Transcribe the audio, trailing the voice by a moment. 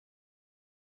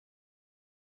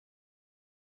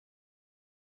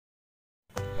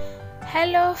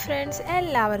Hello friends,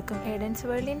 എല്ലാവർക്കും എയ്ഡൻസ്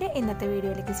വേൾഡിൻ്റെ ഇന്നത്തെ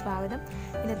വീഡിയോയിലേക്ക് സ്വാഗതം.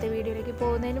 ഇന്നത്തെ വീഡിയോയിലേക്ക്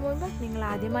പോകുന്നതിന് മുമ്പ് നിങ്ങൾ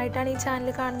ആദ്യമായിട്ടാണ് ഈ ചാനൽ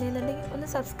കാണുന്നതെന്നുണ്ടെങ്കിൽ ഒന്ന്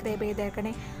സബ്സ്ക്രൈബ്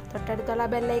ചെയ്തേക്കണേ. തൊട്ടടുത്തുള്ള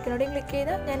ബെല്ലൈക്കനോടെയും ക്ലിക്ക്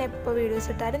ചെയ്താൽ ഞാൻ എപ്പോൾ വീഡിയോസ്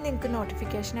ഇട്ടാലും നിങ്ങൾക്ക്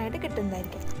നോട്ടിഫിക്കേഷനായിട്ട്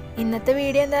കിട്ടുന്നതായിരിക്കും. ഇന്നത്തെ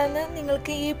വീഡിയോ എന്താണെന്ന്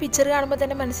നിങ്ങൾക്ക് ഈ പിക്ചർ കാണുമ്പോൾ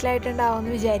തന്നെ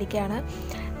മനസ്സിലായിട്ടുണ്ടാവുമെന്ന് വിചാരിക്കുകയാണ്.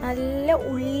 നല്ല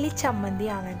ഉള്ളി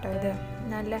ചമ്മന്തിയാണ് കേട്ടോ ഇത്.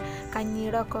 നല്ല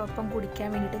കഞ്ഞിയുടെ ഒക്കെ ഒപ്പം കുടിക്കാൻ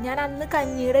വേണ്ടിയിട്ട് ഞാൻ അന്ന്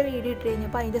കഞ്ഞിയുടെ വീഡിയോ ഇട്ട്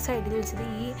കഴിഞ്ഞപ്പോൾ അതിൻ്റെ സൈഡിൽ വെച്ചത്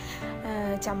ഈ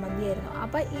ചമ്മന്തിയായിരുന്നു.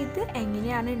 അപ്പോൾ ഇത്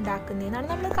എങ്ങനെയാണ് ഉണ്ടാക്കുന്നതെന്നാണ്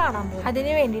നമ്മൾ കാണാൻ പോകുന്നത്.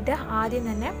 അതിന് വേണ്ടിയിട്ട് ആദ്യം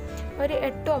തന്നെ ഒരു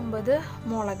 8-9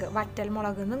 മുളക്, വറ്റൽ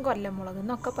മുളകെന്നും കൊല്ലം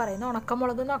മുളകെന്നും ഒക്കെ പറയുന്ന,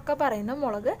 ഉണക്കമുളകെന്നും ഒക്കെ പറയുന്ന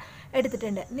മുളക്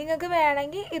എടുത്തിട്ടുണ്ട്. നിങ്ങൾക്ക്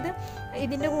വേണമെങ്കിൽ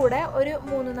ഇതിൻ്റെ കൂടെ ഒരു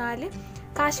 3-4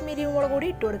 കാശ്മീരി മുളക് കൂടി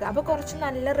ഇട്ട് കൊടുക്കുക. അപ്പോൾ കുറച്ച്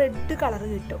നല്ല റെഡ് കളർ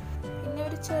കിട്ടും. പിന്നെ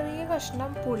ഒരു ചെറിയ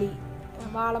കഷ്ണം പുളി,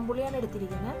 വാളംപുളിയാണ്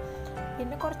എടുത്തിരിക്കുന്നത്.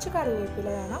 പിന്നെ കുറച്ച് കറിവേപ്പില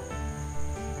വേണം.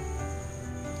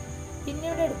 പിന്നെ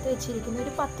ഇവിടെ എടുത്ത് വെച്ചിരിക്കുന്ന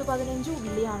ഒരു 10-15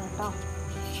 ഉള്ളിയാണ് കേട്ടോ.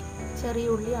 ചെറിയ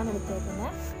ഉള്ളിയാണ് എടുത്തേക്കുന്നത്.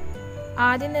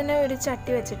 ആദ്യം തന്നെ ഒരു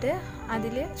ചട്ടി വെച്ചിട്ട്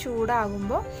അതിൽ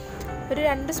ചൂടാകുമ്പോൾ ഒരു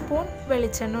 2 സ്പൂൺ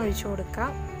വെളിച്ചെണ്ണ ഒഴിച്ചു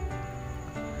കൊടുക്കാം.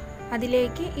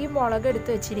 അതിലേക്ക് ഈ മുളക്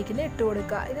എടുത്ത് വെച്ചിരിക്കുന്നത് ഇട്ട്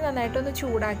കൊടുക്കുക. ഇത് നന്നായിട്ടൊന്ന്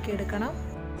ചൂടാക്കി എടുക്കണം.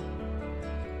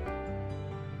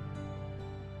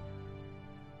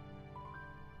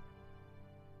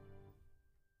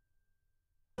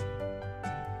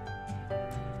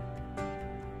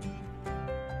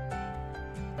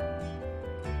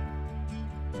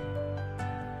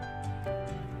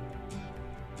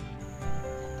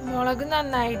 മുളക്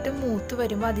നന്നായിട്ട് മൂത്ത്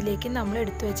വരുമ്പോൾ അതിലേക്ക് നമ്മൾ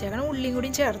എടുത്തു വെച്ചേക്കണം ഉള്ളിയും കൂടി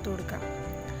ചേർത്ത് കൊടുക്കാം.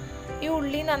 ഈ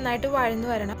ഉള്ളി നന്നായിട്ട് വഴന്നു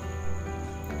വരണം.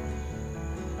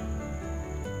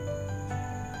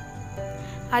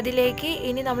 അതിലേക്ക്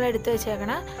ഇനി നമ്മൾ എടുത്തു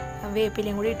വെച്ചേക്കണ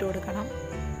വേപ്പിലയും കൂടി ഇട്ട് കൊടുക്കണം.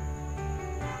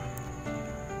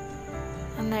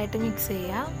 നന്നായിട്ട് മിക്സ്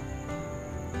ചെയ്യാം.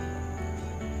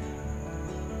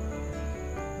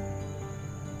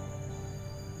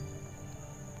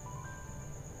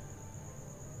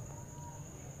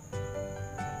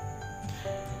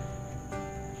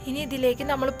 ഇനി ഇതിലേക്ക്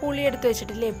നമ്മൾ പുളി എടുത്ത്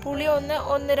വെച്ചിട്ടില്ലേ, പുളി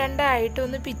ഒന്ന് രണ്ടായിട്ട്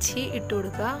ഒന്ന് പിച്ചി ഇട്ട്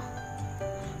കൊടുക്കുക.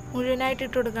 മുഴുവനായിട്ട്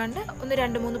ഇട്ട് കൊടുക്കാണ്ട് ഒന്ന്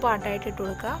 2-3 പാട്ടായിട്ട് ഇട്ട്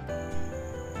കൊടുക്കുക.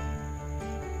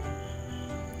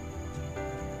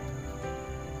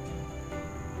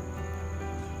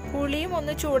 പുളിയും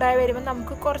ഒന്ന് ചൂടായി വരുമ്പോൾ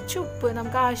നമുക്ക് കുറച്ച് ഉപ്പ്,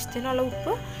 നമുക്ക് ആവശ്യത്തിനുള്ള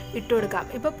ഉപ്പ് ഇട്ട് കൊടുക്കാം.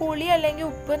 ഇപ്പോൾ പുളി അല്ലെങ്കിൽ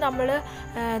ഉപ്പ് നമ്മൾ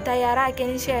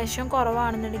തയ്യാറാക്കിയതിന് ശേഷം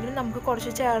കുറവാണെന്നുണ്ടെങ്കിൽ നമുക്ക്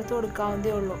കുറച്ച് ചേർത്ത്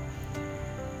കൊടുക്കാവുന്നതേ ഉള്ളൂ.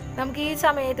 നമുക്ക് ഈ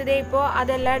സമയത്ത് ഇപ്പോൾ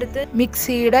അതെല്ലാം എടുത്ത്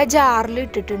മിക്സിയുടെ ജാറിൽ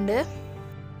ഇട്ടിട്ടുണ്ട്.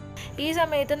 ഈ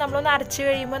സമയത്ത് നമ്മളൊന്ന് അരച്ച്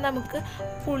കഴിയുമ്പോൾ നമുക്ക്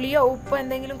പുളിയോ ഉപ്പോ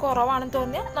എന്തെങ്കിലും കുറവാണെന്ന്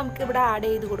തോന്നിയാൽ നമുക്കിവിടെ ആഡ്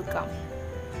ചെയ്ത് കൊടുക്കാം.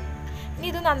 ഇനി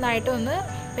ഇത് നന്നായിട്ടൊന്ന്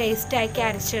പേസ്റ്റാക്കി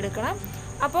അരച്ചെടുക്കണം.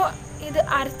 അപ്പോൾ ഇത്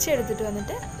അരച്ചെടുത്തിട്ട്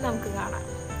വന്നിട്ട് നമുക്ക് കാണാം.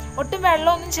 ഒട്ടും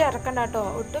വെള്ളമൊന്നും ചേർക്കണ്ട കേട്ടോ.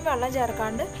 ഒട്ടും വെള്ളം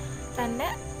ചേർക്കാണ്ട് തന്നെ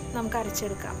നമുക്ക്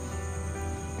അരച്ചെടുക്കാം.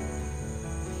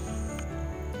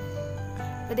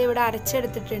 ഇതിവിടെ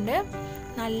അരച്ചെടുത്തിട്ടുണ്ട്.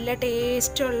 നല്ല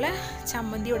ടേസ്റ്റുള്ള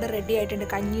ചമ്മന്തി ഇവിടെ റെഡി ആയിട്ടുണ്ട്.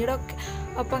 കഞ്ഞിയുടെ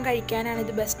ഒപ്പം കഴിക്കാനാണ്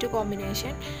ഇത് ബെസ്റ്റ്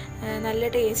കോമ്പിനേഷൻ. നല്ല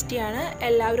ടേസ്റ്റിയാണ്.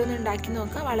 എല്ലാവരും ഒന്ന് ഉണ്ടാക്കി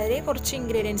നോക്കുക. വളരെ കുറച്ച്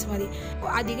ഇൻഗ്രീഡിയൻസ് മതി.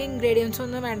 അധികം ഇൻഗ്രീഡിയൻസ്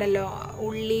ഒന്നും വേണ്ടല്ലോ.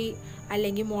 ഉള്ളി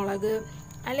അല്ലെങ്കിൽ മുളക്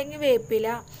അല്ലെങ്കിൽ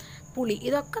വേപ്പില, പുളി,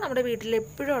 ഇതൊക്കെ നമ്മുടെ വീട്ടിൽ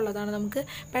എപ്പോഴും ഉള്ളതാണ്. നമുക്ക്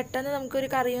പെട്ടെന്ന് നമുക്കൊരു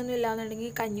കറിയൊന്നും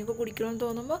ഇല്ലാന്നുണ്ടെങ്കിൽ കഞ്ഞിയൊക്കെ കുടിക്കണമെന്ന്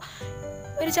തോന്നുമ്പോൾ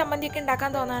ഒരു ചമ്മന്തിയൊക്കെ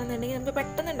ഉണ്ടാക്കാൻ തോന്നുകയാണെന്നുണ്ടെങ്കിൽ നമുക്ക്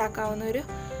പെട്ടെന്ന് ഉണ്ടാക്കാവുന്ന ഒരു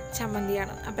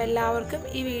ചമ്മന്തിയാണ്. അപ്പോൾ എല്ലാവർക്കും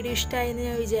ഈ വീഡിയോ ഇഷ്ടമായെന്ന്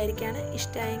ഞാൻ വിചാരിക്കുകയാണ്.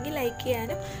 ഇഷ്ടമായെങ്കിൽ ലൈക്ക്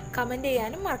ചെയ്യാനും കമൻറ്റ്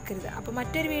ചെയ്യാനും മറക്കരുത്. അപ്പോൾ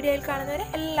മറ്റൊരു വീഡിയോയിൽ കാണുന്നവരെ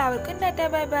എല്ലാവർക്കും ടാറ്റാ,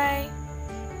 ബൈ ബൈ.